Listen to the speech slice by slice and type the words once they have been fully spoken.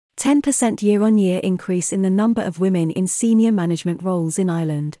10% year-on-year increase in the number of women in senior management roles in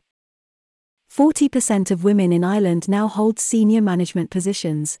Ireland. 40% of women in Ireland now hold senior management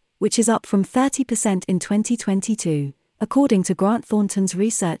positions, which is up from 30% in 2022, according to Grant Thornton's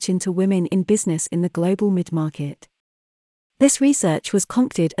research into women in business in the global mid-market. This research was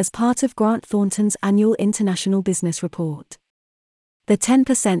conducted as part of Grant Thornton's annual International Business Report. The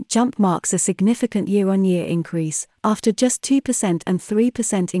 10% jump marks a significant year-on-year increase, after just 2% and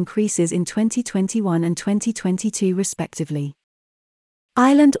 3% increases in 2021 and 2022 respectively.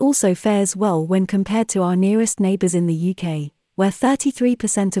 Ireland also fares well when compared to our nearest neighbours in the UK, where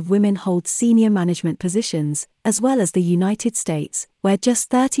 33% of women hold senior management positions, as well as the United States, where just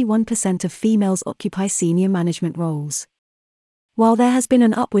 31% of females occupy senior management roles. While there has been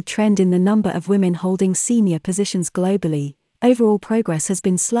an upward trend in the number of women holding senior positions globally, overall progress has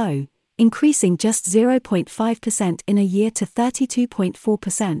been slow, increasing just 0.5% in a year to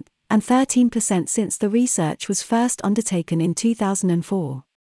 32.4%, and 13% since the research was first undertaken in 2004.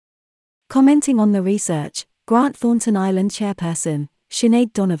 Commenting on the research, Grant Thornton Ireland chairperson,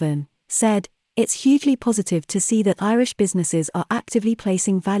 Sinead Donovan, said, "It's hugely positive to see that Irish businesses are actively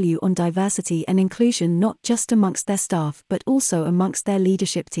placing value on diversity and inclusion not just amongst their staff but also amongst their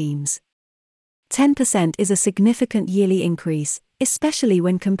leadership teams. 10% is a significant yearly increase, especially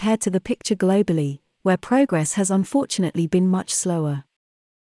when compared to the picture globally, where progress has unfortunately been much slower."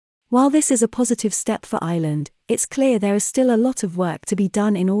 While this is a positive step for Ireland, it's clear there is still a lot of work to be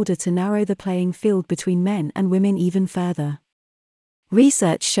done in order to narrow the playing field between men and women even further.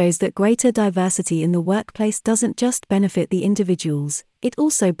 Research shows that greater diversity in the workplace doesn't just benefit the individuals, it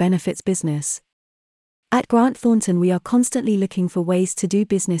also benefits business. At Grant Thornton we are constantly looking for ways to do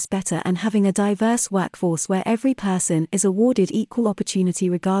business better, and having a diverse workforce where every person is awarded equal opportunity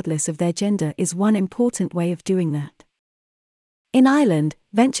regardless of their gender is one important way of doing that. In Ireland,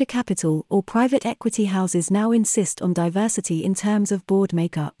 venture capital or private equity houses now insist on diversity in terms of board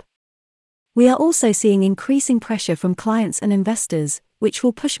makeup. We are also seeing increasing pressure from clients and investors, which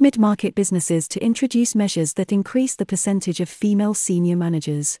will push mid-market businesses to introduce measures that increase the percentage of female senior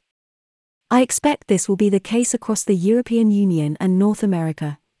managers. I expect this will be the case across the European Union and North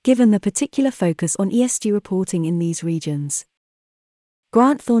America, given the particular focus on ESG reporting in these regions.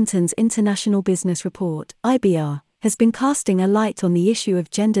 Grant Thornton's International Business Report, IBR, has been casting a light on the issue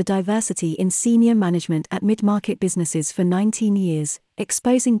of gender diversity in senior management at mid-market businesses for 19 years,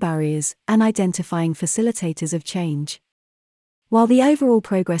 exposing barriers and identifying facilitators of change. While the overall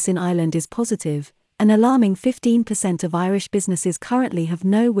progress in Ireland is positive, an alarming 15% of Irish businesses currently have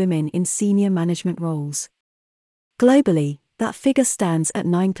no women in senior management roles. Globally, that figure stands at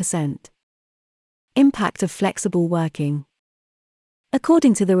 9%. Impact of flexible working.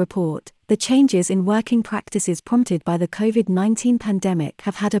 According to the report, the changes in working practices prompted by the COVID-19 pandemic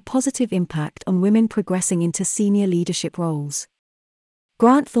have had a positive impact on women progressing into senior leadership roles.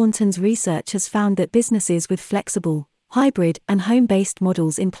 Grant Thornton's research has found that businesses with flexible, hybrid, and home-based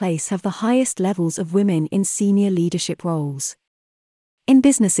models in place have the highest levels of women in senior leadership roles. In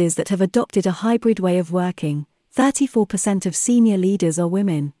businesses that have adopted a hybrid way of working, 34% of senior leaders are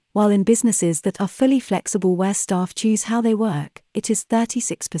women, while in businesses that are fully flexible where staff choose how they work, it is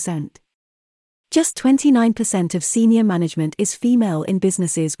 36%. Just 29% of senior management is female in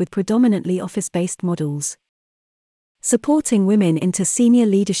businesses with predominantly office-based models. Supporting women into senior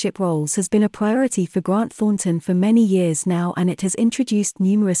leadership roles has been a priority for Grant Thornton for many years now, and it has introduced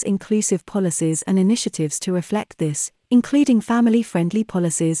numerous inclusive policies and initiatives to reflect this, including family-friendly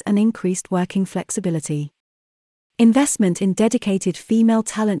policies and increased working flexibility. Investment in dedicated female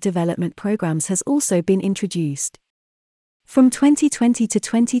talent development programs has also been introduced. From 2020 to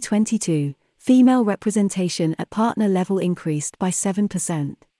 2022, female representation at partner level increased by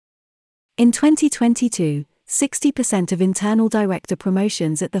 7%. In 2022, 60% of internal director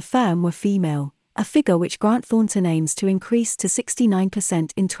promotions at the firm were female, a figure which Grant Thornton aims to increase to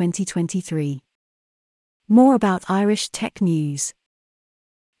 69% in 2023. More about Irish Tech News.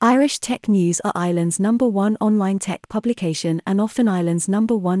 Irish Tech News are Ireland's #1 online tech publication and often Ireland's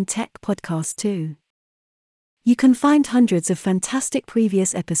 #1 tech podcast too. You can find hundreds of fantastic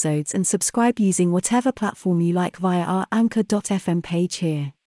previous episodes and subscribe using whatever platform you like via our anchor.fm page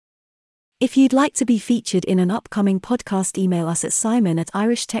here. If you'd like to be featured in an upcoming podcast, email us at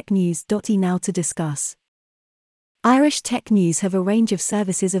simon@irishtechnews.ie now to discuss. Irish Tech News have a range of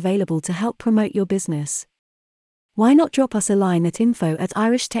services available to help promote your business. Why not drop us a line at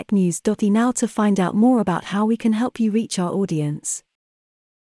info@irishtechnews.ie now to find out more about how we can help you reach our audience.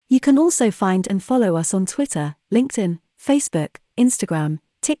 You can also find and follow us on Twitter, LinkedIn, Facebook, Instagram,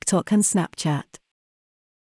 TikTok and Snapchat.